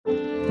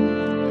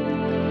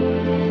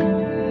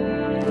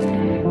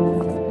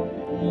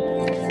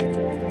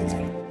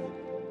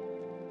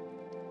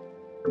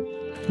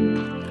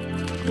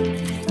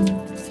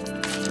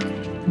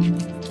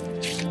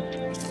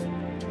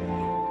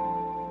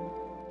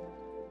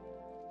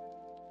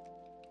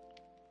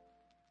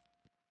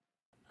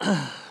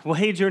Well,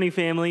 hey, Journey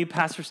family,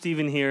 Pastor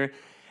Stephen here,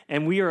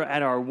 and we are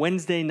at our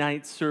Wednesday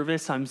night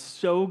service. I'm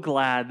so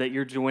glad that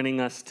you're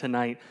joining us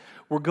tonight.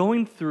 We're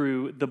going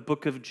through the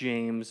book of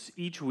James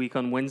each week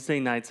on Wednesday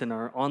nights in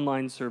our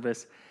online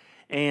service,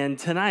 and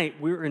tonight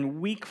we're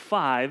in week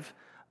 5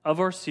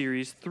 of our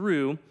series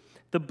through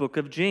the book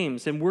of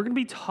James, and we're going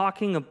to be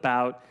talking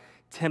about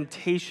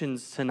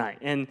temptations tonight.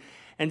 And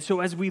so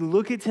as we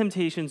look at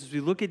temptations, as we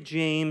look at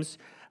James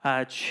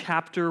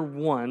chapter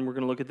 1, we're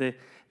going to look at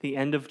the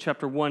end of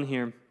chapter 1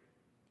 here.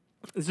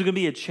 This is going to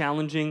be a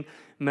challenging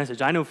message.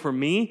 I know for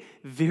me,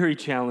 very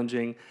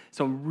challenging.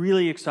 So I'm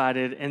really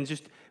excited, and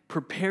just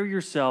prepare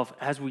yourself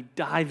as we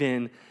dive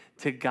in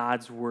to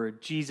God's word.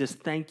 Jesus,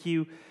 thank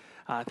you.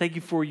 Thank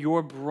you for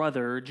your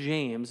brother,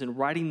 James, in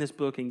writing this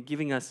book and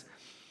giving us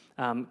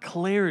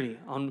clarity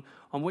on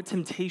what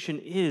temptation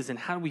is and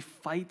how do we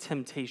fight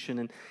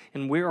temptation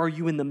and where are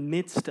you in the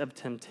midst of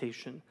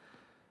temptation.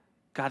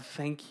 God,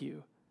 thank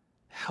you.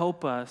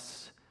 Help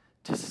us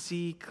to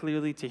see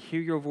clearly, to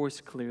hear your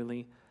voice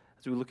clearly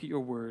as we look at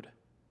your word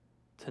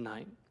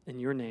tonight. In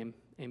your name,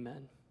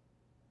 amen.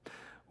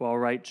 Well, all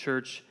right,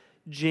 church.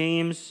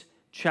 James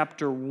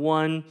chapter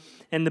 1.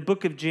 In the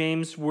book of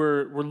James,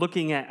 we're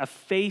looking at a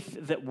faith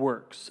that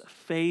works. A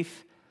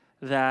faith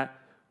that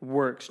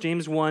works.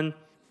 James 1,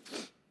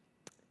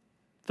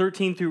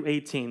 13 through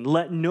 18.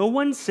 Let no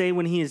one say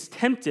when he is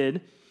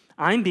tempted,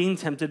 I'm being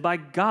tempted by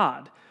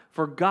God.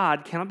 For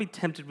God cannot be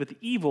tempted with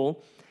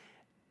evil,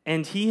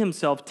 and he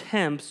himself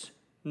tempts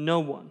no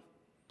one.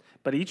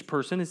 But each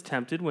person is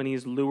tempted when he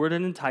is lured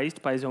and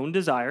enticed by his own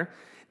desire.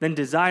 Then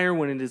desire,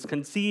 when it is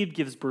conceived,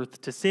 gives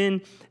birth to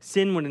sin.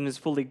 Sin, when it is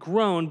fully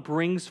grown,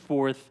 brings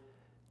forth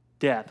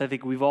death. I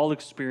think we've all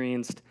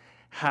experienced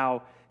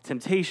how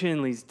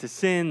temptation leads to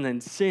sin, then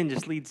sin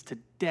just leads to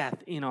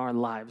death in our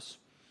lives.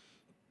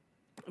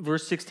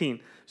 Verse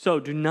 16,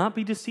 so do not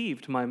be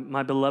deceived,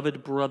 my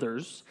beloved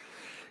brothers.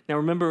 Now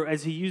remember,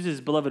 as he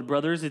uses beloved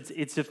brothers,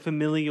 it's a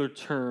familiar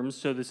term,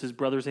 so this is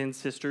brothers and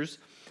sisters.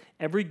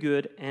 Every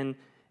good and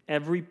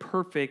every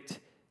perfect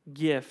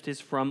gift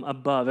is from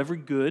above. Every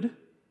good,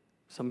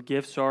 some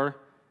gifts are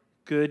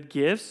good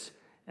gifts,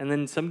 and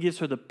then some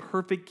gifts are the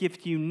perfect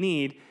gift you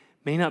need.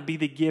 May not be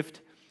the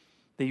gift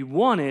that you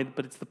wanted,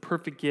 but it's the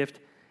perfect gift.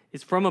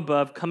 It's from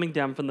above, coming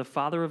down from the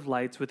Father of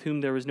lights, with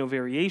whom there is no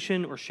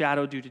variation or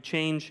shadow due to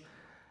change.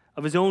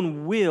 Of his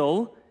own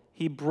will,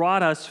 he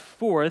brought us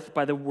forth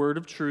by the word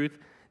of truth,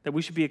 that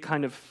we should be a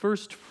kind of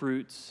first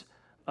fruits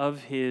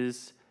of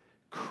his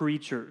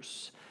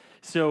creatures.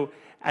 So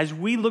as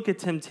we look at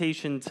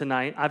temptation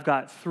tonight, I've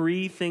got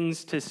 3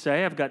 things to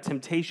say. I've got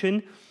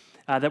temptation,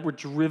 that we're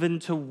driven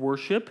to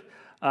worship.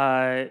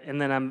 And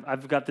then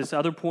I've got this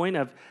other point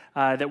of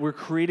that we're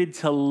created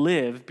to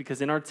live,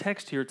 because in our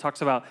text here it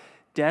talks about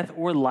death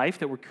or life,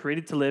 that we're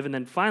created to live. And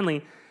then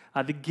finally,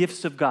 the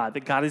gifts of God,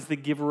 that God is the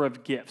giver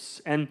of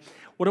gifts. And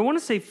what I want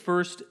to say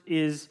first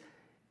is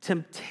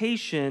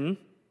temptation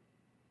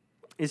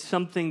is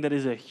something that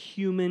is a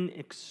human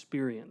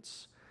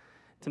experience.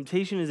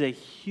 Temptation is a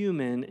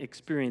human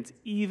experience.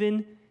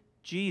 Even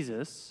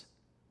Jesus,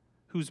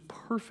 who's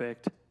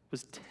perfect,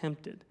 was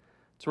tempted.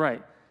 That's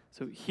right.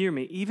 So hear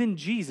me. Even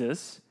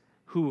Jesus,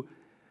 who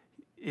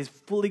is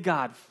fully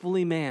God,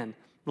 fully man,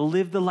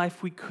 lived the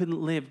life we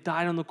couldn't live,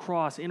 died on the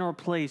cross in our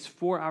place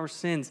for our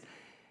sins.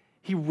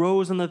 He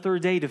rose on the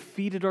 3rd day,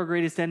 defeated our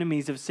greatest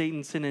enemies of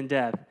Satan, sin, and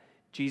death.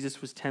 Jesus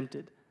was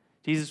tempted.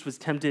 Jesus was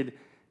tempted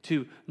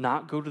to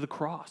not go to the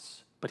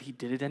cross, but he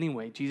did it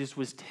anyway. Jesus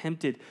was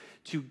tempted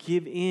to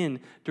give in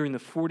during the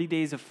 40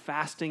 days of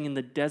fasting in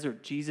the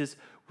desert. Jesus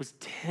was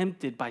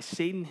tempted by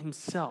Satan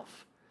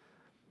himself.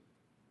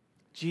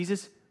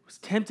 Jesus was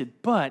tempted,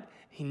 but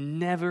he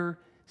never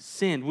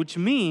sinned, which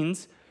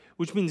means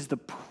the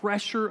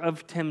pressure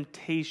of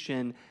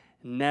temptation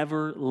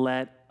never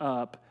let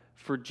up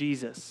for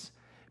Jesus.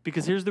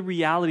 Because here's the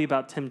reality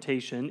about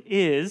temptation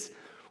is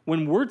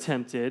when we're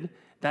tempted,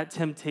 that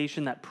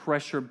temptation, that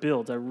pressure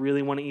builds. I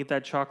really want to eat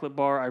that chocolate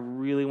bar. I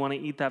really want to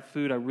eat that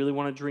food. I really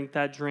want to drink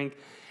that drink.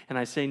 And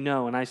I say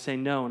no, and I say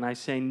no, and I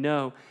say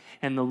no.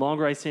 And the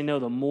longer I say no,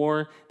 the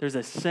more there's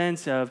a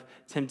sense of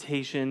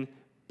temptation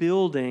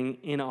building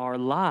in our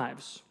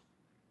lives.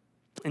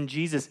 And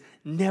Jesus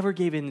never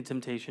gave in to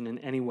temptation in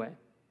any way.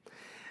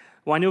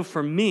 Well, I know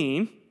for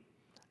me,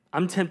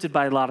 I'm tempted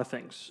by a lot of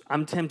things.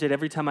 I'm tempted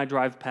every time I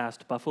drive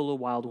past Buffalo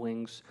Wild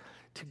Wings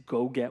to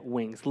go get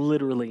wings.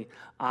 Literally,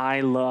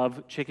 I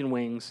love chicken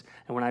wings.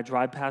 And when I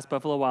drive past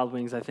Buffalo Wild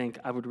Wings, I think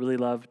I would really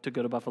love to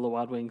go to Buffalo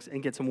Wild Wings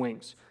and get some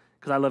wings,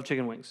 because I love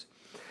chicken wings.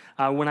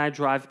 When I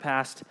drive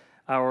past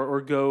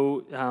or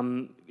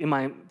go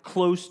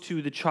close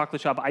to the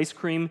chocolate shop ice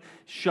cream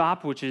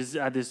shop, which is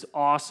this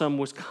awesome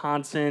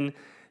Wisconsin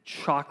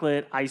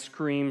chocolate ice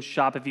cream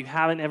shop. If you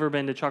haven't ever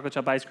been to chocolate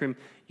shop ice cream,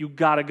 you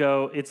gotta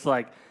go. It's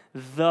like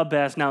the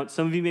best. Now,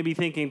 some of you may be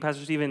thinking,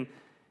 Pastor Stephen,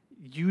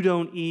 you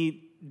don't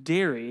eat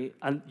dairy.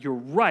 You're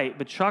right,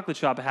 but chocolate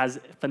shop has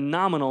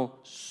phenomenal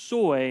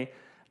soy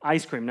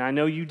ice cream. Now, I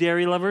know you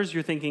dairy lovers,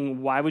 you're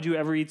thinking, why would you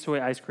ever eat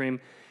soy ice cream?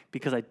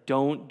 Because I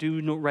don't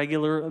do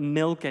regular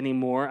milk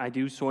anymore. I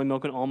do soy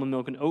milk and almond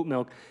milk and oat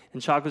milk.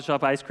 And Chocolate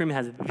Shop ice cream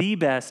has the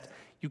best.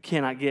 You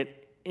cannot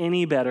get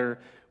any better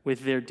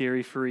with their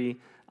dairy-free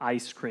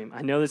ice cream.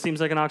 I know this seems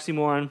like an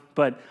oxymoron,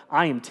 but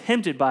I am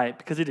tempted by it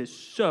because it is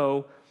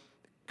so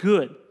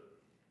good.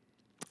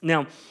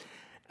 Now,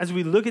 as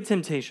we look at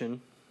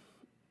temptation,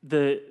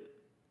 the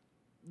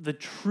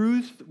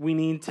truth we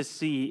need to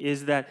see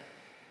is that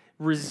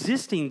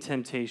resisting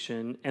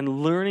temptation and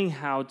learning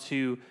how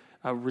to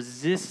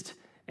resist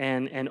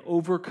and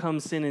overcome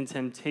sin and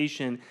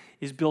temptation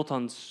is built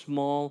on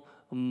small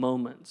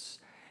moments.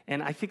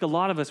 And I think a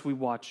lot of us, we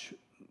watch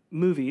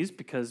movies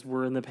because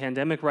we're in the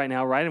pandemic right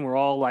now, right? And we're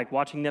all like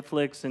watching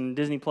Netflix and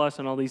Disney Plus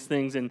and all these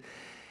things. And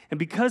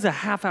because a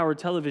half-hour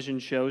television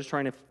show is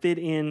trying to fit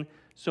in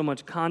so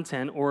much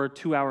content, or a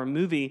 2-hour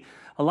movie,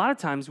 a lot of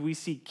times we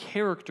see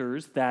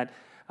characters that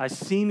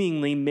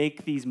seemingly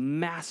make these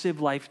massive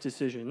life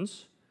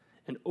decisions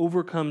and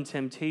overcome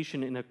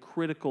temptation in a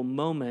critical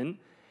moment,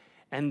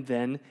 and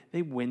then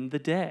they win the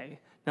day.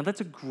 Now, that's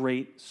a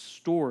great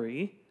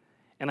story,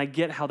 and I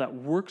get how that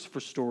works for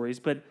stories,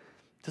 but it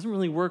doesn't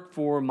really work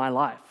for my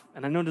life.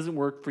 And I know it doesn't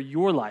work for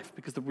your life,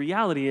 because the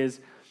reality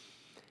is,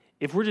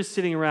 if we're just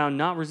sitting around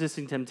not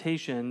resisting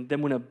temptation,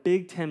 then when a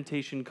big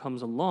temptation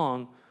comes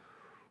along,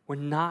 we're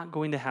not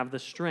going to have the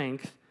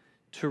strength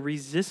to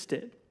resist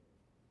it.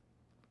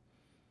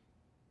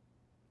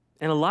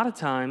 And a lot of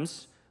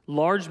times,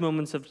 large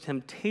moments of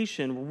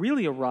temptation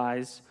really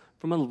arise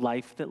from a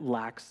life that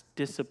lacks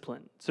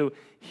discipline. So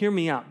hear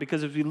me out,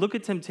 because as we look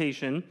at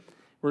temptation,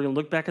 we're going to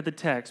look back at the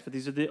text, but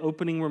these are the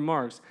opening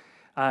remarks.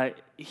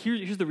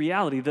 Here's the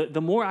reality.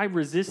 The more I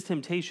resist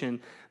temptation,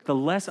 the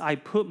less I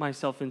put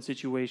myself in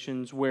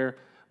situations where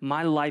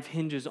my life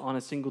hinges on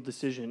a single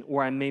decision,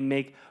 or I may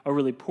make a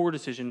really poor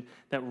decision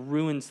that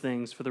ruins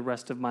things for the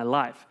rest of my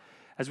life.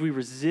 As we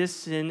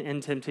resist sin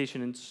and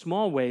temptation in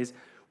small ways,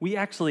 we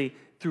actually,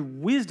 through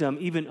wisdom,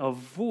 even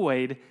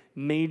avoid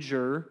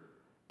major,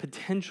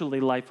 potentially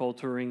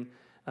life-altering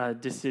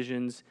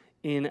decisions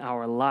in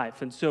our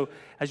life. And so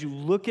as you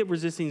look at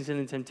resisting sin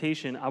and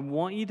temptation, I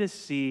want you to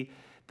see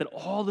that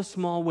all the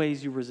small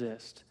ways you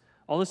resist,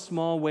 all the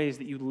small ways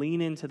that you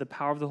lean into the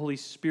power of the Holy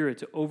Spirit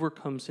to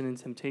overcome sin and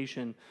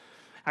temptation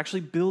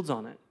actually builds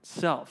on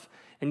itself.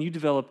 And you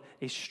develop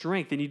a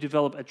strength, and you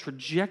develop a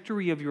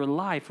trajectory of your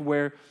life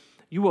where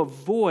you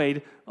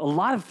avoid a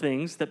lot of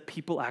things that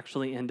people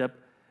actually end up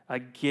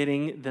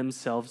getting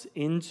themselves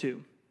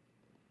into.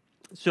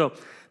 So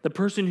the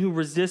person who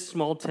resists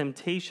small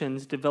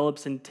temptations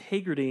develops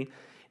integrity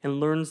and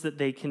learns that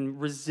they can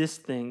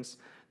resist things.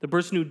 The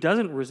person who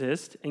doesn't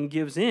resist and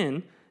gives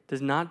in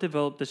does not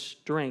develop the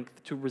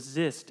strength to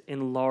resist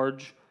in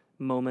large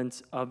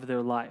moments of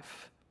their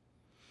life.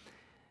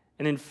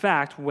 And in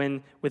fact,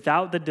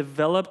 without the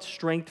developed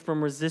strength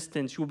from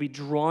resistance, you will be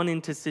drawn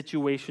into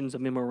situations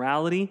of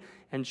immorality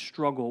and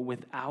struggle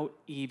without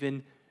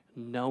even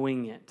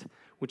knowing it,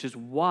 which is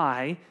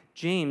why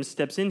James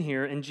steps in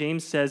here, and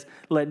James says,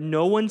 let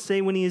no one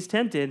say when he is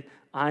tempted,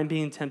 I'm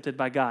being tempted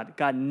by God.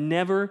 God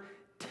never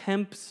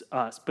tempts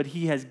us, but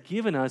he has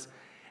given us,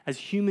 as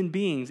human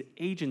beings,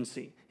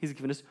 agency. He's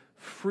given us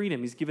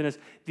freedom. He's given us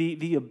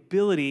the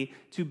ability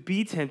to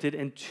be tempted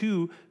and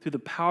to, through the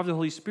power of the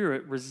Holy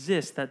Spirit,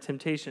 resist that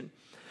temptation.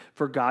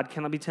 For God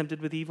cannot be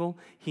tempted with evil.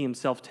 He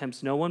himself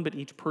tempts no one, but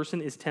each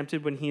person is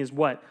tempted when he is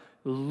what?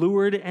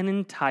 Lured and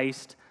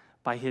enticed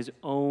by his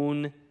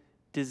own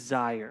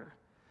desire.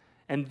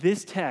 And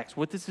this text,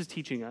 what this is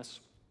teaching us,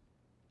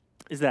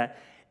 is that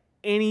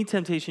any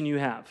temptation you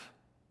have,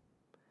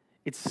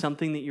 it's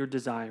something that you're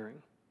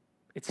desiring.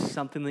 It's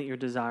something that you're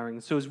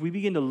desiring. So as we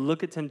begin to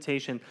look at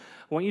temptation,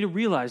 I want you to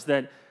realize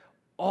that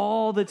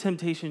all the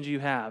temptations you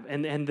have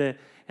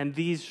and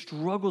these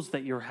struggles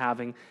that you're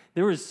having,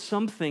 there is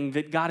something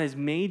that God has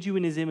made you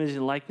in his image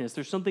and likeness.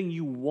 There's something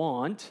you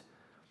want,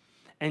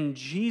 and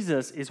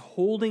Jesus is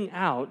holding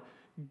out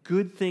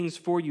good things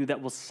for you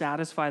that will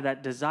satisfy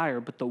that desire,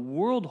 but the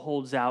world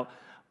holds out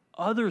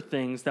other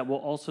things that will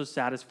also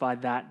satisfy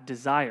that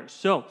desire.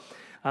 So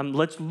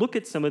let's look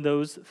at some of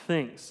those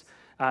things.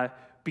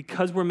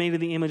 Because we're made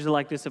in the image and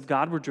likeness of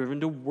God, we're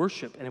driven to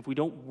worship. And if we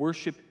don't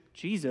worship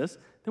Jesus,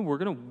 then we're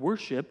going to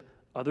worship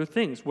other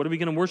things. What are we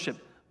going to worship?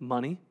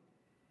 Money.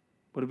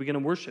 What are we going to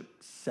worship?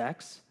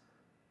 Sex.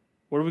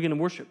 What are we going to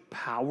worship?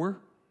 Power.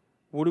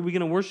 What are we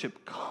going to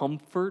worship?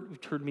 Comfort.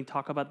 You've heard me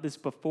talk about this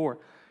before.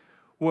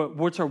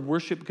 What's our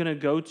worship going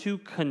to go to?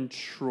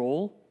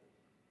 Control.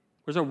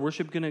 Where's our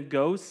worship going to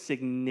go?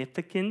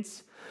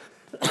 Significance.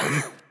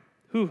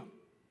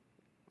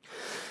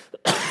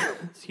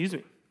 Excuse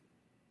me.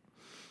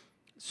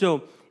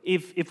 So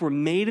if we're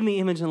made in the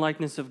image and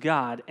likeness of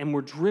God and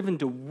we're driven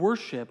to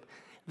worship,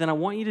 then I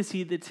want you to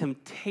see that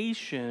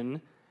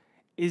temptation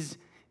is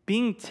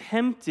being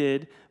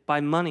tempted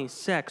by money,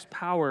 sex,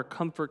 power,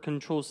 comfort,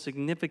 control,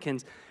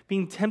 significance.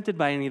 Being tempted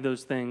by any of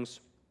those things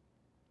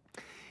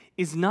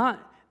is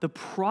not the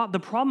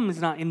problem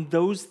is not in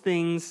those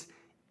things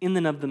in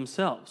and of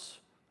themselves.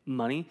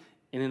 Money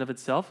in and of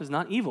itself is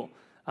not evil.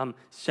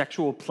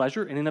 Sexual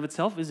pleasure in and of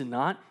itself is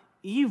not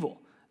evil.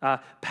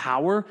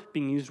 Power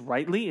being used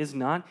rightly is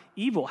not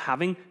evil.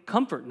 Having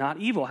comfort, not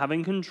evil.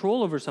 Having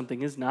control over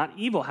something is not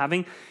evil.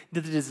 Having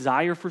the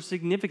desire for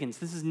significance,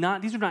 these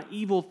are not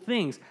evil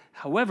things.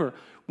 However,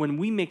 when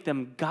we make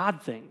them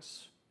God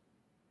things,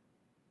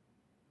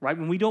 right?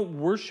 When we don't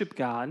worship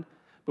God,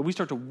 but we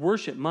start to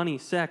worship money,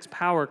 sex,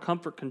 power,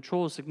 comfort,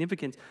 control,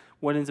 significance,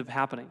 what ends up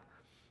happening?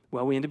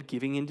 Well, we end up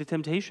giving into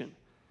temptation.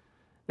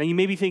 Now, you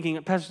may be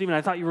thinking, Pastor Stephen,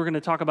 I thought you were going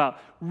to talk about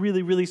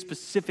really, really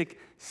specific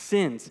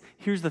sins.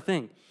 Here's the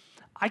thing.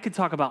 I could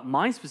talk about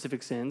my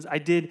specific sins. I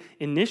did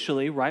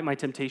initially, right, my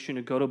temptation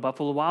to go to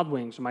Buffalo Wild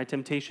Wings, or my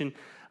temptation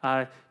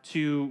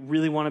to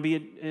really want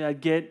to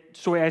get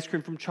soy ice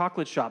cream from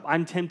Chocolate Shop.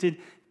 I'm tempted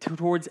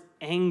towards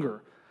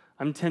anger.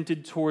 I'm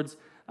tempted towards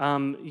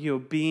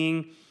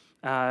being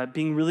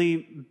really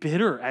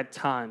bitter at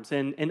times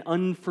and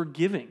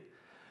unforgiving.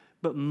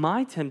 But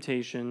my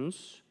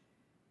temptations,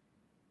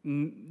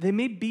 they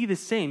may be the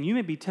same. You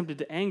may be tempted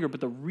to anger, but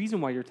the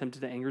reason why you're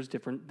tempted to anger is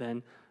different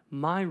than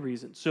my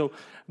reason. So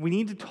we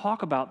need to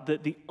talk about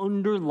the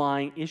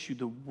underlying issue,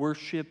 the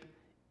worship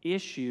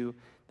issue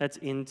that's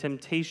in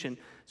temptation.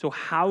 So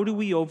how do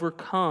we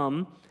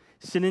overcome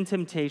sin and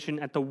temptation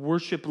at the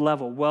worship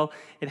level? Well,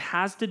 it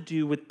has to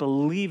do with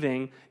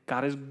believing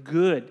God is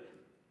good.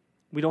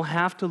 We don't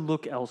have to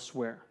look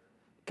elsewhere.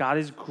 God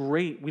is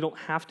great. We don't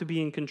have to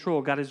be in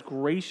control. God is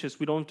gracious.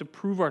 We don't have to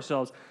prove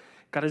ourselves.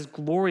 God is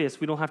glorious.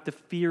 We don't have to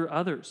fear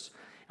others.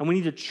 And we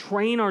need to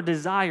train our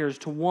desires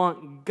to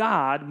want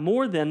God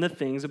more than the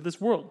things of this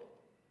world.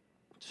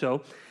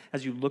 So,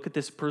 as you look at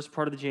this first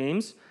part of the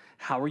James,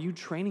 how are you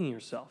training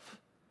yourself?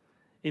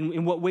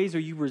 In what ways are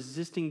you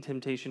resisting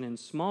temptation in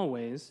small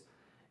ways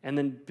and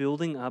then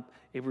building up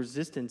a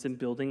resistance and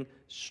building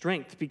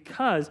strength?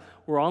 Because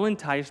we're all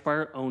enticed by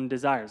our own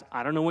desires.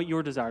 I don't know what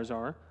your desires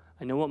are.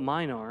 I know what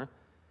mine are.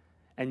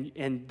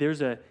 And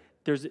there's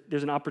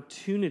an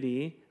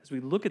opportunity as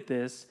we look at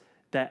this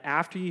that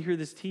after you hear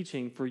this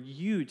teaching, for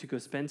you to go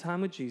spend time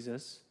with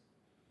Jesus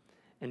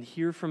and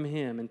hear from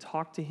him and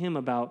talk to him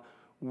about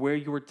where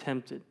you're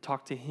tempted.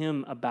 Talk to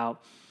him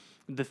about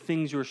the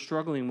things you're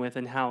struggling with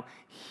and how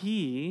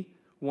he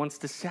wants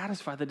to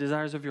satisfy the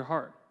desires of your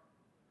heart.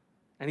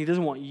 And he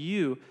doesn't want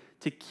you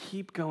to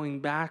keep going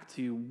back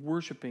to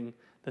worshiping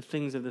the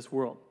things of this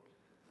world.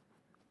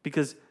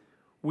 Because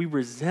we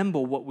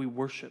resemble what we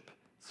worship.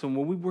 So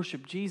when we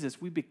worship Jesus,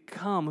 we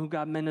become who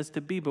God meant us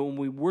to be. But when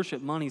we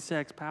worship money,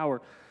 sex,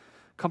 power,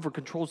 comfort,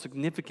 control,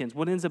 significance,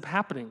 what ends up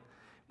happening?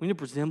 We end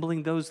up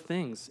resembling those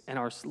things, and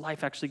our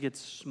life actually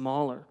gets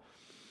smaller.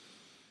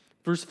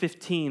 Verse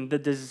 15,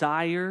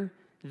 desire,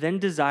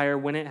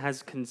 when it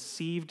has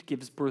conceived,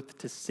 gives birth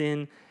to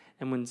sin.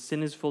 And when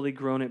sin is fully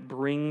grown, it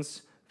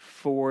brings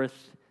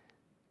forth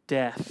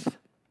death.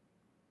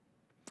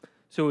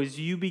 So as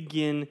you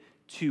begin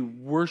to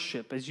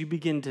worship, as you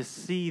begin to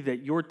see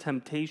that your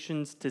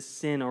temptations to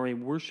sin are a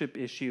worship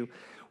issue,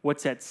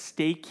 what's at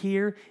stake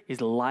here is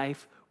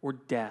life or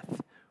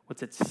death.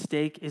 What's at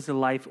stake is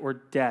life or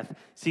death.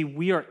 See,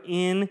 we are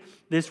in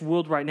this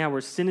world right now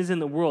where sin is in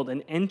the world,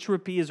 and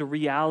entropy is a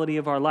reality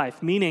of our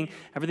life, meaning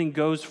everything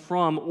goes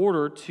from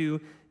order to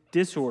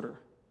disorder.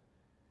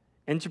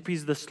 Entropy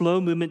is the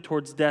slow movement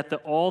towards death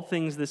that all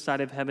things this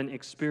side of heaven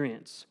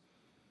experience.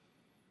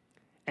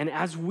 And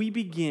as we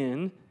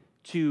begin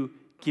to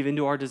give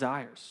into our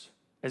desires,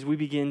 as we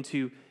begin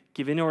to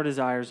give into our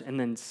desires and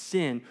then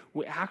sin,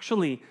 we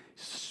actually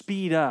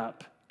speed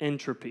up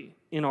entropy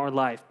in our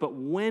life. But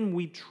when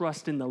we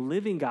trust in the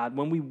living God,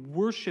 when we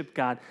worship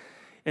God,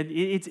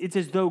 it's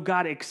as though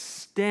God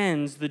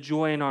extends the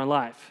joy in our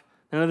life.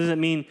 Now, that doesn't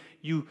mean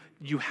you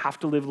have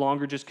to live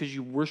longer just because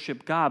you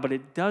worship God, but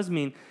it does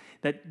mean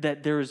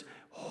that there's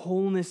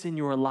wholeness in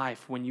your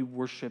life when you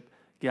worship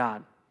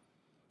God.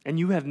 And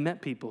you have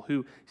met people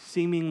who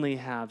seemingly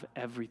have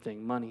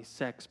everything: money,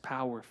 sex,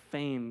 power,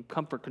 fame,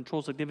 comfort,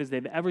 control, significance. They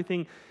have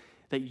everything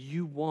that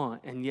you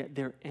want, and yet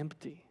they're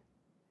empty.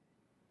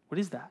 What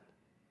is that?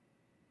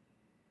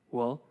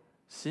 Well,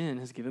 sin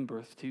has given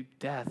birth to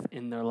death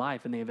in their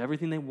life, and they have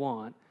everything they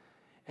want,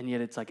 and yet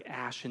it's like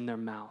ash in their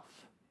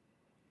mouth.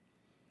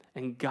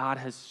 And God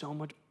has so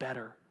much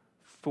better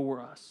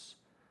for us.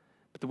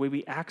 But the way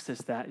we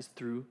access that is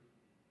through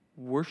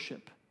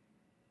worship.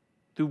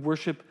 Through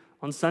worship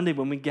on Sunday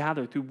when we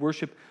gather, through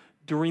worship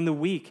during the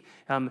week.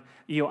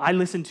 I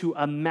listen to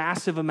a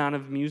massive amount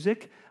of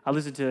music. I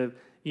listen to,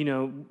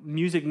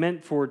 music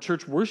meant for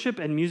church worship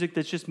and music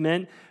that's just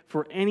meant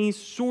for any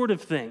sort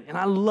of thing. And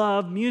I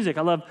love music.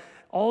 I love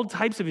all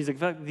types of music. In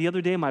fact, the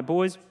other day, my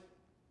boys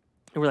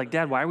were like,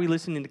 "Dad, why are we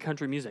listening to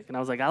country music?" And I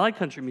was like, "I like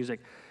country music."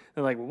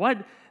 They're like,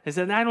 "What?" I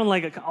said, "I don't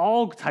like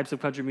all types of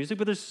country music,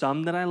 but there's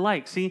some that I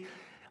like." See,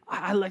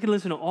 I can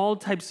listen to all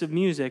types of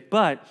music,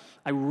 but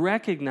I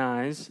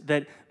recognize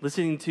that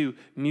listening to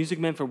music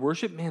meant for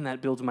worship, man, that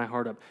builds my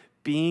heart up.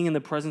 Being in the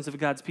presence of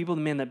God's people,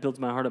 man, that builds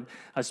my heart up.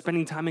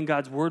 Spending time in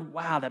God's word,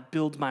 wow, that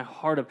builds my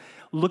heart up.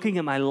 Looking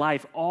at my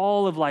life,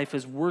 all of life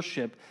is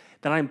worship,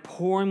 that I'm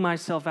pouring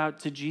myself out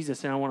to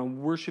Jesus, and I want to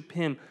worship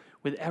him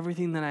with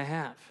everything that I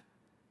have.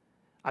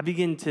 I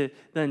begin to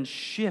then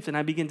shift, and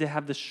I begin to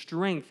have the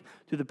strength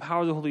through the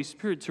power of the Holy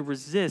Spirit to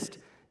resist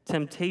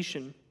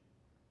temptation.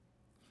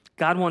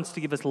 God wants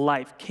to give us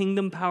life,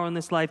 kingdom power in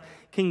this life,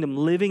 kingdom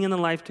living in the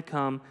life to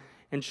come,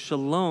 and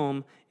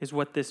shalom is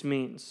what this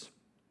means.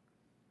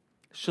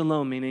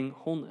 Shalom meaning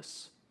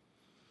wholeness.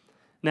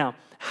 Now,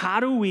 how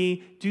do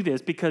we do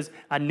this? Because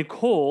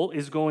Nicole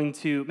is going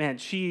to,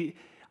 in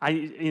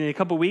a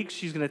couple weeks,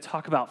 she's going to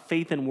talk about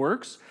faith and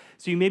works.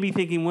 So you may be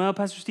thinking, well,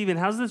 Pastor Stephen,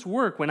 how does this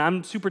work when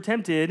I'm super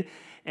tempted?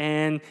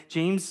 And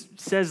James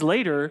says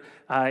later,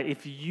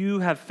 if you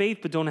have faith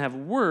but don't have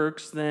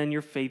works, then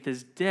your faith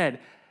is dead.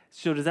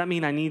 So does that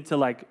mean I need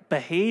to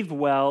behave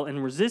well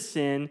and resist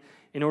sin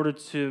in order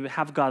to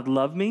have God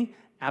love me?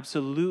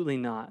 Absolutely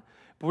not.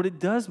 But what it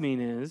does mean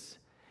is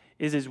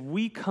as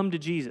we come to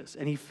Jesus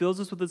and he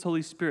fills us with his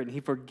Holy Spirit and he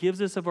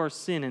forgives us of our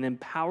sin and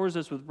empowers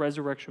us with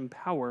resurrection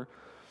power,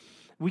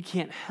 we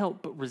can't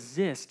help but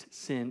resist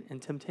sin and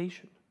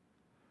temptation.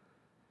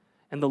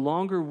 And the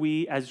longer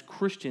we as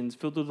Christians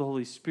filled with the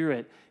Holy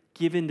Spirit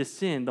give in to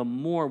sin, the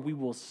more we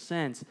will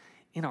sense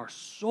in our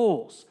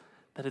souls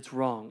that it's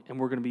wrong, and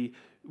we're going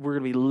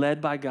to be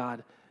led by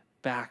God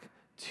back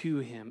to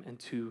him and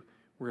to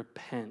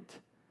repent.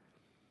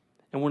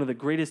 And one of the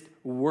greatest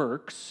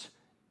works,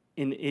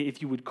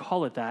 if you would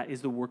call it that,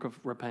 is the work of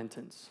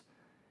repentance.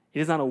 It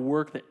is not a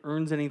work that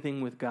earns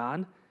anything with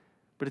God,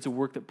 but it's a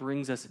work that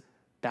brings us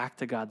back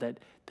to God, that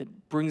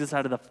brings us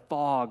out of the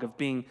fog of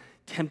being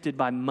tempted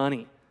by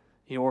money,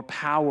 or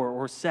power,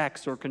 or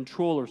sex, or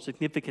control, or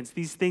significance,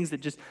 these things that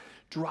just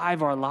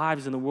drive our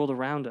lives in the world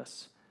around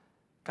us.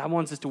 God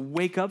wants us to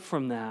wake up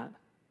from that,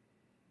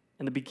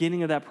 and the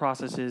beginning of that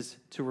process is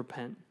to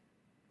repent.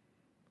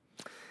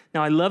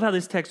 Now, I love how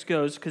this text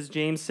goes because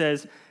James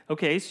says,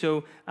 okay,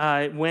 so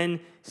when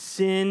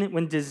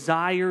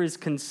desire is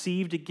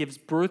conceived, it gives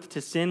birth to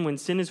sin. When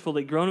sin is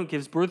fully grown, it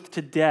gives birth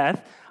to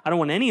death. I don't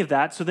want any of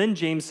that. So then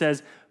James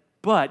says,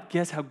 but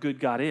guess how good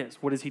God is.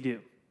 What does he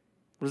do?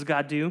 What does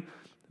God do?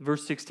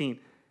 Verse 16.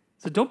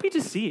 So don't be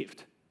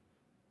deceived,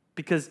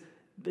 because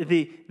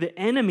the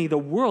enemy, the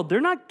world, they're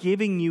not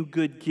giving you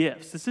good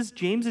gifts.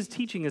 James is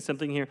teaching us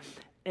something here.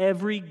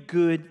 Every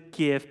good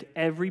gift,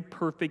 every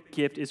perfect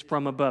gift is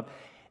from above.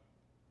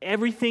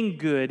 Everything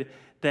good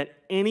that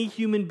any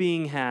human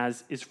being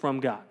has is from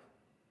God.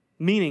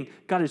 Meaning,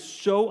 God is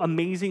so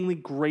amazingly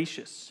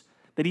gracious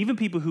that even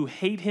people who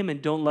hate him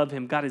and don't love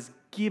him, God is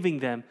giving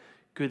them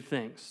good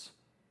things.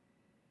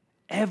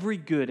 Every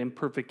good and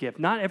perfect gift.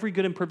 Not every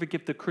good and perfect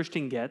gift the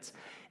Christian gets.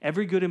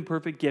 Every good and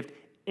perfect gift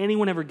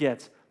anyone ever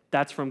gets,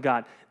 that's from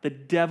God. The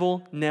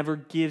devil never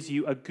gives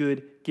you a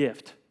good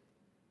gift.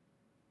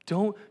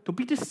 Don't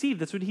be deceived.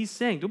 That's what he's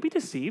saying. Don't be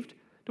deceived.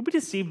 Don't be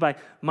deceived by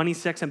money,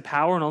 sex, and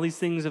power and all these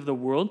things of the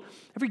world.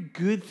 Every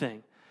good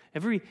thing,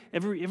 every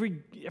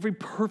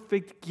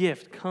perfect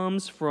gift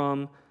comes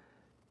from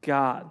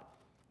God,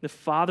 the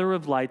Father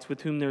of lights,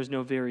 with whom there is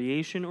no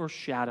variation or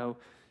shadow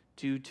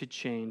due to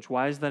change.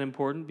 Why is that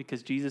important?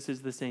 Because Jesus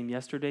is the same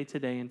yesterday,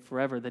 today, and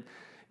forever. That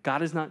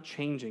God is not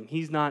changing.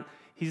 You're not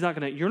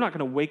going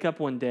to wake up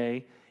one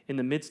day in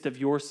the midst of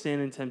your sin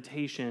and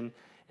temptation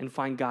and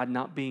find God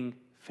not being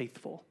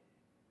faithful.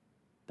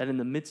 That in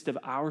the midst of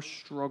our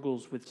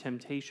struggles with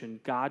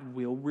temptation, God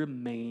will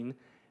remain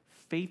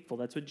faithful.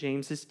 That's what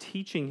James is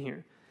teaching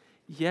here.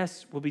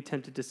 Yes, we'll be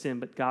tempted to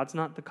sin, but God's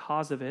not the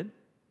cause of it.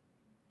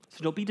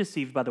 So don't be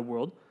deceived by the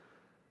world,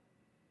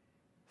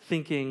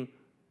 thinking,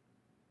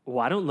 well,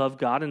 I don't love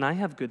God and I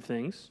have good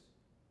things.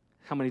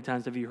 How many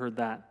times have you heard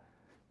that?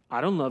 I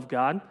don't love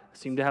God. I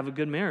seem to have a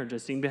good marriage. I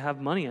seem to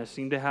have money. I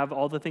seem to have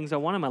all the things I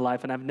want in my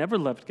life, and I've never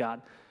loved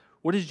God.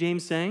 What is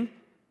James saying?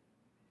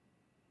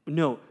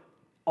 No,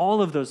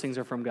 all of those things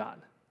are from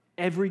God.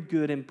 Every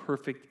good and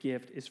perfect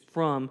gift is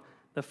from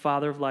the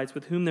Father of lights,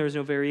 with whom there is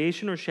no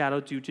variation or shadow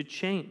due to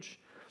change.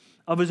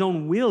 Of his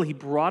own will, he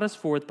brought us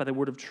forth by the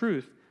word of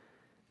truth,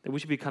 that we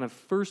should be kind of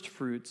first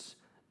fruits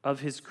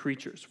of his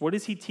creatures. What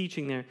is he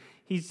teaching there?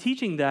 He's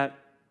teaching that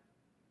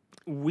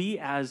we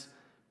as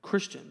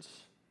Christians,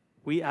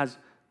 we as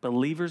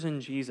believers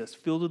in Jesus,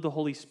 filled with the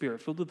Holy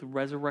Spirit, filled with the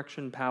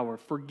resurrection power,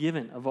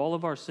 forgiven of all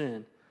of our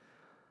sin,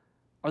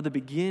 are the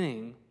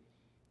beginning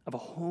of a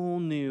whole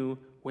new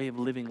way of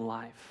living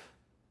life,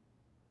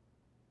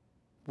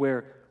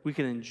 where we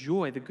can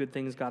enjoy the good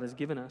things God has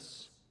given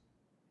us.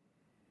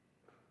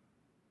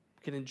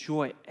 We can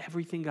enjoy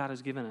everything God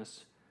has given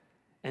us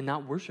and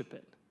not worship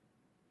it.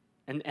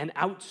 And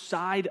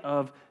outside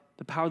of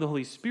the power of the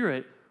Holy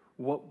Spirit,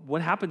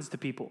 what happens to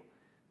people?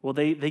 Well,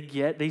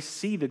 they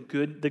see the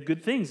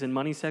good things in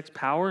money, sex,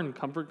 power, and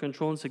comfort,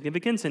 control, and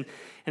significance. And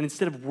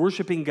instead of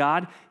worshiping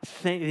God,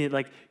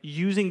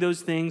 using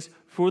those things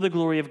for the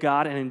glory of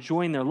God and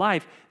enjoying their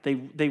life,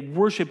 they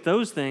worship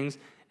those things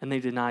and they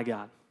deny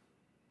God.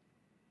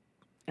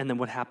 And then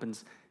what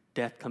happens?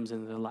 Death comes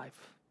into their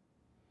life.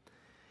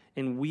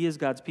 And we as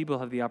God's people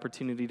have the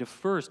opportunity to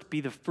first be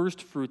the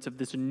first fruits of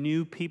this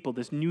new people,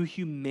 this new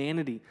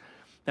humanity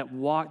that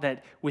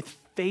with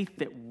faith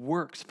that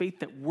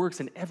works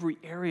in every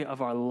area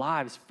of our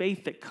lives,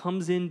 faith that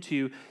comes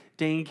into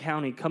Dane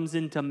County, comes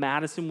into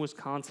Madison,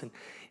 Wisconsin,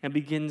 and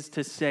begins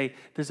to say,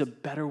 there's a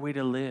better way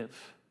to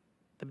live.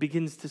 That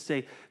begins to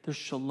say, there's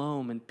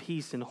shalom and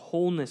peace and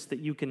wholeness that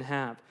you can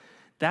have.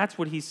 That's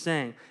what he's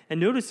saying. And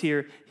notice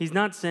here, he's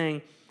not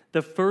saying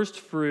the first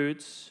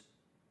fruits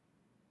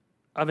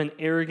of an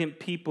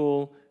arrogant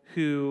people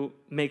who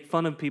make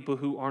fun of people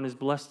who aren't as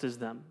blessed as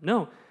them.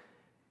 No,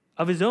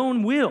 of his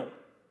own will,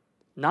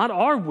 not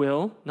our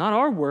will, not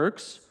our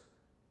works.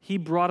 He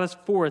brought us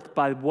forth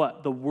by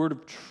what? The word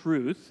of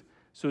truth.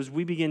 So as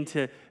we begin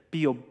to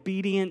be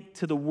obedient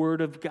to the word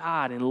of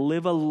God and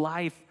live a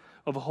life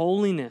of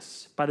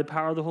holiness by the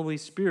power of the Holy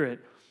Spirit,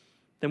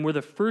 then we're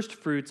the first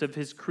fruits of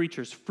his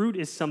creatures. Fruit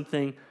is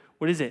something,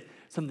 what is it?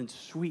 Something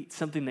sweet,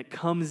 something that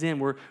comes in.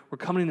 We're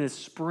coming into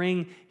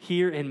spring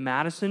here in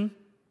Madison.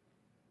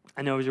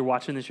 I know as you're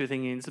watching this, you're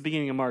thinking, it's the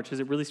beginning of March.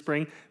 Is it really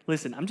spring?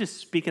 Listen, I'm just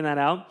speaking that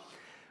out.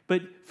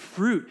 But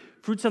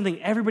fruit's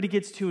something everybody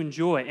gets to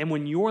enjoy. And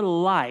when your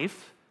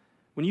life,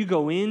 when you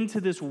go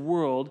into this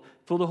world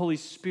full of the Holy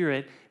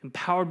Spirit,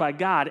 empowered by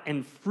God,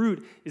 and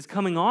fruit is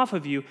coming off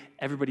of you,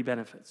 everybody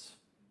benefits.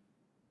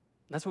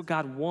 That's what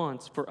God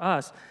wants for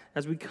us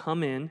as we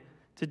come in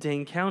to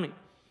Dane County.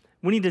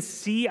 We need to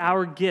see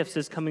our gifts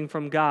as coming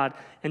from God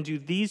and do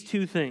these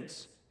two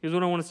things. Here's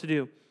what I want us to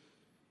do.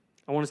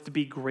 I want us to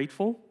be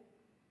grateful,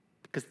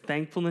 because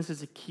thankfulness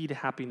is a key to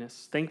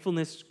happiness.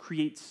 Thankfulness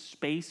creates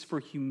space for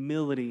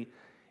humility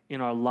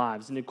in our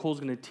lives. And Nicole's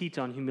going to teach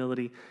on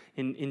humility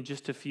in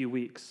just a few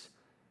weeks.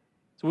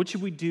 So what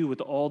should we do with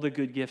all the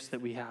good gifts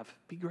that we have?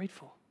 Be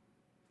grateful.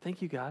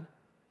 Thank you, God.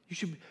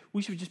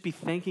 We should just be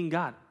thanking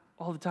God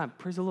all the time.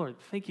 Praise the Lord.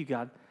 Thank you,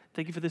 God.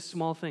 Thank you for this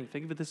small thing.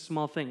 Thank you for this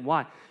small thing.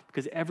 Why?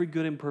 Because every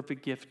good and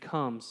perfect gift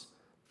comes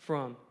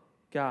from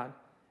God.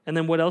 And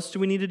then what else do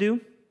we need to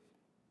do?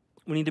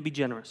 We need to be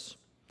generous.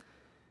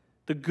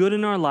 The good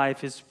in our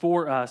life is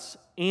for us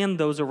and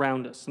those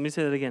around us. Let me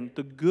say that again.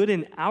 The good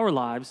in our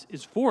lives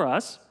is for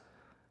us.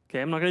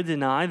 Okay, I'm not going to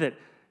deny that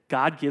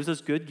God gives us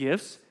good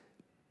gifts,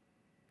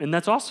 and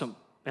that's awesome,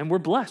 and we're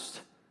blessed.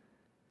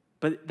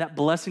 But that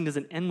blessing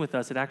doesn't end with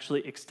us. It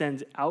actually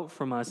extends out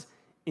from us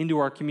into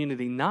our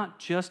community, not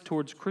just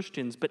towards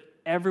Christians, but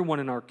everyone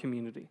in our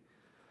community.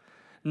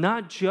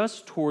 Not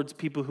just towards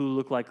people who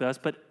look like us,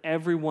 but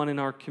everyone in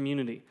our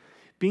community.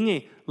 Being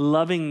a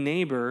loving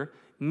neighbor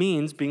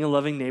means being a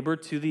loving neighbor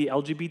to the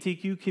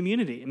LGBTQ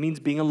community. It means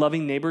being a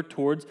loving neighbor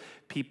towards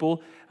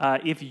people.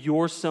 If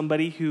you're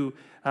somebody who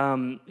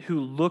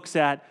looks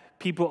at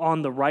people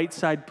on the right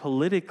side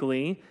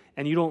politically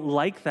and you don't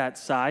like that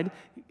side,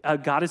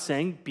 God is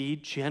saying be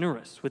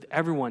generous with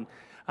everyone.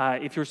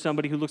 If you're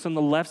somebody who looks on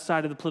the left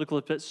side of the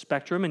political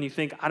spectrum and you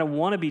think, I don't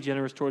want to be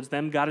generous towards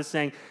them, God is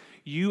saying,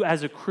 you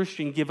as a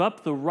Christian give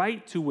up the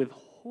right to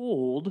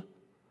withhold,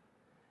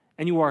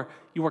 and you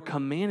are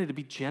commanded to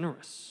be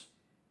generous,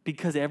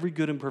 because every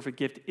good and perfect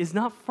gift is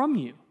not from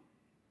you.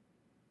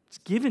 It's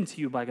given to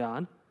you by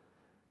God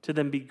to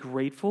then be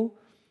grateful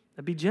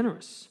and be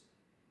generous.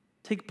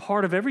 Take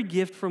part of every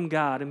gift from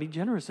God and be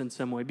generous in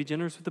some way. Be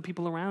generous with the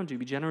people around you.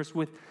 Be generous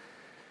with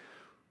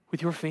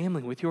your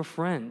family, with your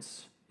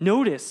friends.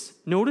 Notice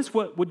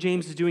what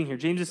James is doing here.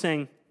 James is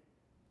saying,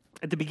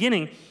 at the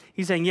beginning,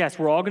 he's saying, yes,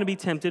 we're all going to be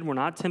tempted. We're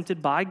not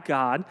tempted by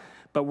God,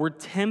 but we're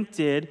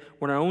tempted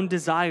when our own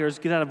desires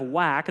get out of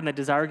whack, and that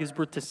desire gives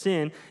birth to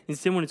sin, and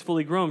sin, when it's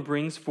fully grown,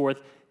 brings forth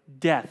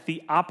death.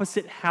 The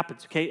opposite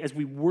happens, okay? As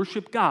we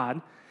worship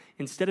God,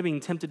 instead of being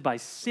tempted by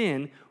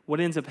sin, what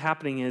ends up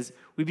happening is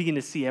we begin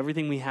to see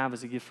everything we have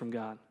as a gift from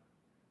God,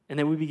 and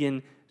then we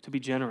begin to be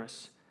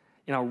generous.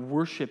 And our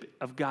worship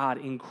of God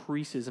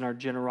increases, and our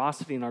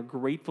generosity and our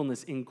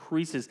gratefulness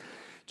increases,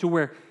 to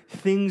where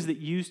things that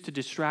used to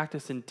distract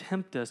us and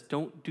tempt us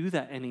don't do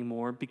that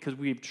anymore, because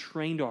we have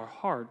trained our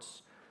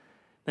hearts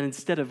that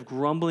instead of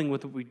grumbling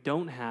with what we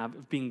don't have,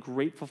 of being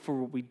grateful for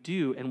what we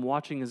do and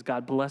watching as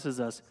God blesses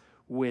us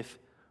with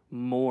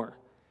more.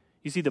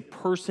 You see, the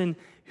person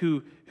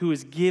who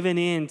is given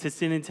in to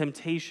sin and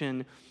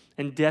temptation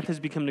and death has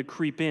become to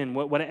creep in,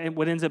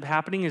 what ends up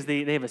happening is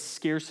they have a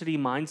scarcity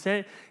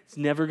mindset. It's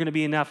never going to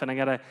be enough, and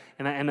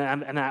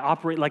I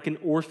operate like an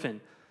orphan.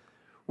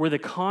 Where the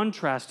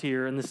contrast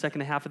here in the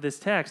second half of this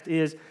text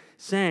is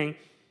saying,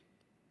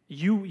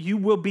 you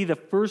will be the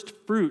first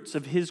fruits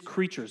of his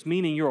creatures,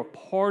 meaning you're a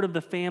part of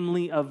the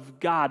family of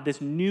God, this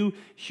new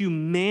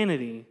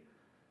humanity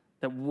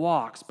that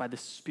walks by the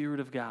Spirit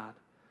of God,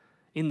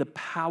 in the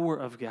power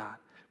of God,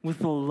 with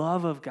the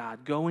love of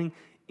God, going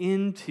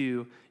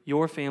into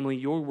your family,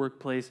 your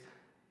workplace,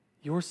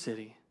 your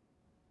city.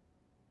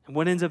 And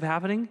what ends up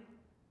happening?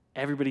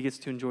 Everybody gets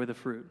to enjoy the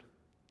fruit.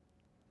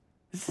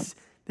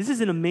 This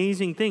is an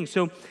amazing thing.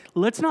 So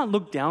let's not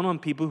look down on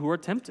people who are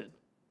tempted.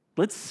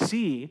 Let's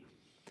see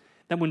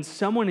that when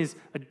someone is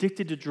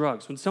addicted to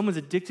drugs, when someone's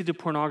addicted to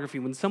pornography,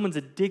 when someone's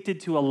addicted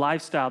to a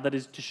lifestyle that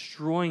is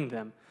destroying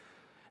them,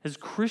 as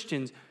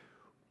Christians,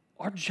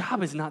 our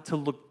job is not to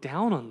look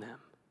down on them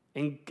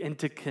and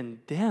to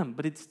condemn,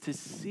 but it's to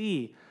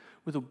see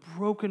with a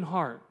broken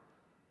heart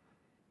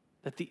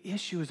that the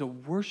issue is a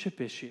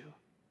worship issue.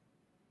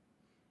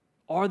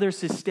 Are there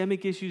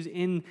systemic issues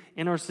in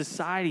our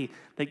society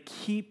that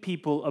keep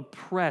people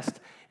oppressed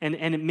and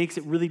it makes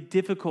it really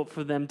difficult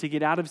for them to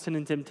get out of sin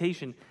and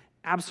temptation?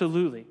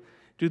 Absolutely.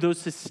 Do those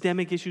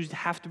systemic issues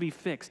have to be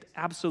fixed?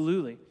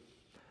 Absolutely.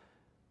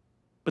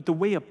 But the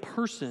way a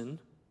person,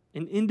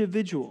 an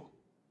individual,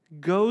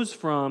 goes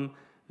from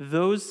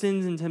those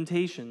sins and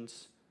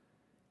temptations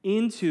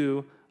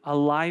into a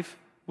life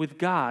with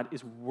God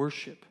is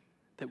worship.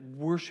 That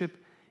worship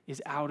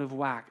is out of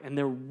whack, and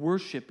their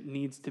worship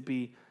needs to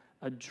be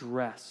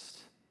addressed.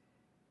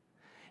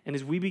 And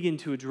as we begin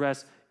to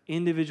address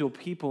individual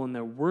people and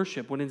their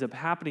worship, what ends up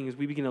happening is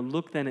we begin to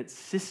look then at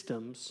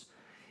systems,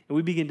 and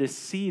we begin to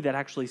see that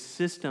actually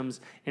systems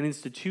and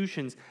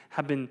institutions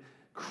have been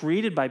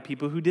created by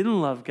people who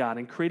didn't love God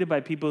and created by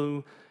people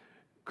who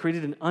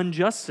created an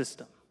unjust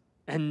system.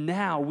 And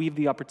now we have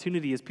the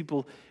opportunity, as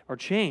people are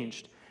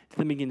changed, to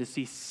then begin to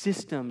see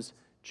systems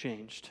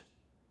changed.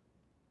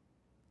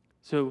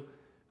 So,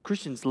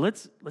 Christians,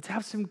 let's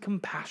have some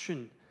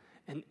compassion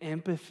and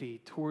empathy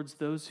towards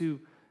those who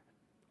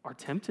are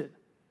tempted.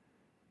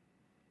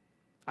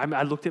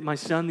 I looked at my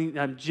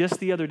son just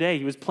the other day.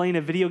 He was playing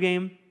a video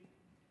game,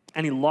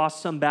 and he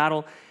lost some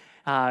battle,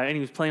 and he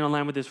was playing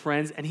online with his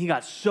friends, and he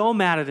got so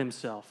mad at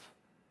himself.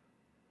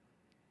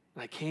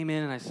 And I came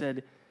in and I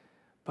said,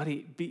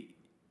 buddy,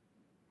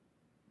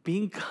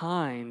 being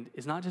kind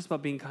is not just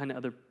about being kind to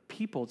other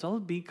people. It's all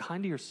about being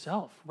kind to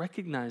yourself.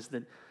 Recognize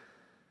that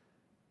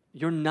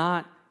you're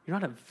not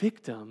a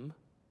victim,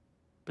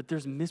 but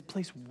there's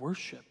misplaced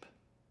worship.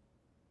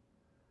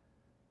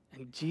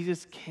 And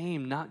Jesus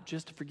came not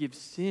just to forgive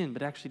sin,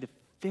 but actually to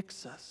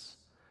fix us,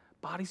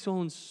 body,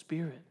 soul, and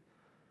spirit,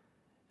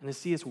 and to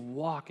see us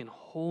walk in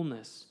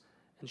wholeness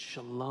and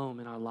shalom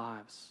in our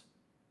lives.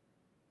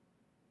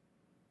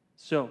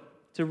 So,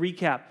 to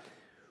recap,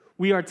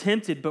 we are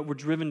tempted, but we're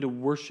driven to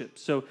worship.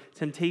 So,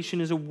 temptation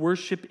is a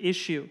worship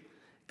issue.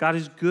 God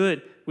is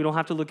good. We don't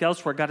have to look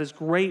elsewhere. God is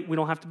great. We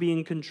don't have to be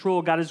in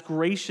control. God is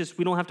gracious.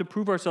 We don't have to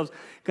prove ourselves.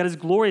 God is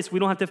glorious. We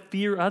don't have to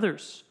fear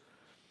others.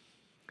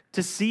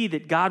 To see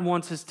that God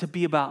wants us to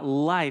be about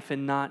life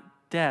and not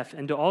death,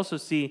 and to also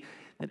see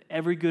that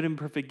every good and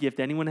perfect gift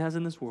anyone has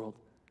in this world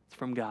is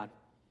from God.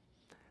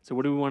 So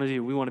what do we want to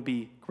do? We want to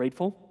be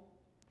grateful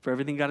for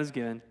everything God has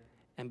given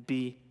and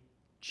be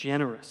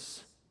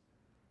generous.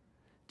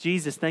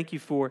 Jesus, thank you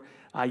for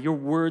your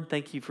word.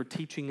 Thank you for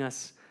teaching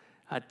us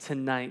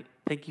tonight.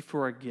 Thank you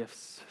for our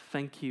gifts.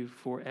 Thank you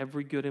for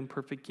every good and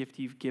perfect gift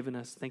you've given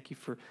us. Thank you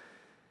for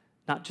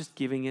not just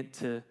giving it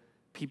to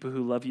people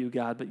who love you,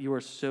 God, but you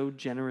are so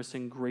generous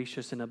and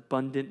gracious and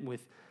abundant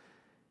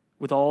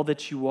with all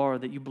that you are,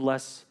 that you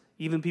bless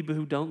even people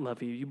who don't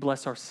love you. You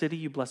bless our city.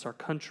 You bless our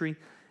country.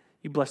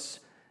 You bless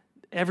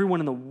everyone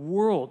in the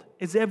world,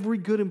 as every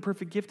good and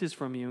perfect gift is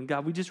from you. And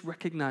God, we just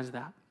recognize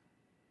that.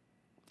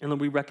 And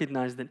Lord, we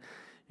recognize that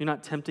you're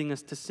not tempting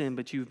us to sin,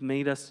 but you've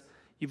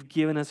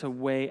given us a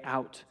way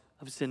out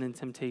of sin and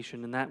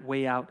temptation, and that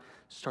way out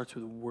starts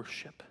with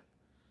worship.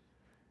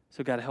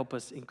 So God, help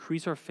us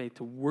increase our faith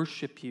to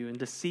worship you and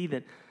to see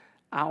that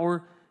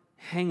our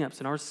hang-ups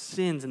and our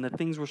sins and the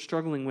things we're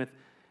struggling with,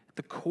 at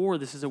the core,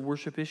 this is a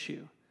worship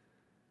issue.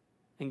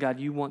 And God,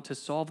 you want to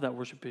solve that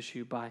worship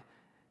issue by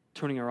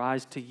turning our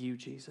eyes to you,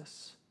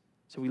 Jesus.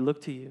 So we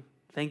look to you.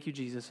 Thank you,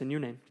 Jesus. In your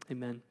name,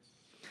 amen.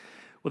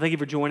 Well, thank you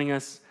for joining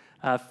us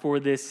for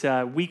this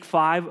week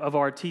 5 of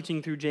our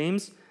teaching through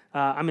James.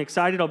 I'm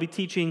excited. I'll be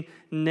teaching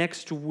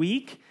next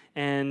week,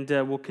 and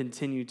we'll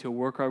continue to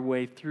work our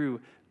way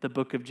through the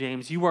book of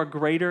James. You are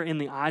greater in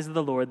the eyes of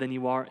the Lord than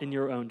you are in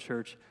your own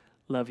church.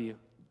 Love you.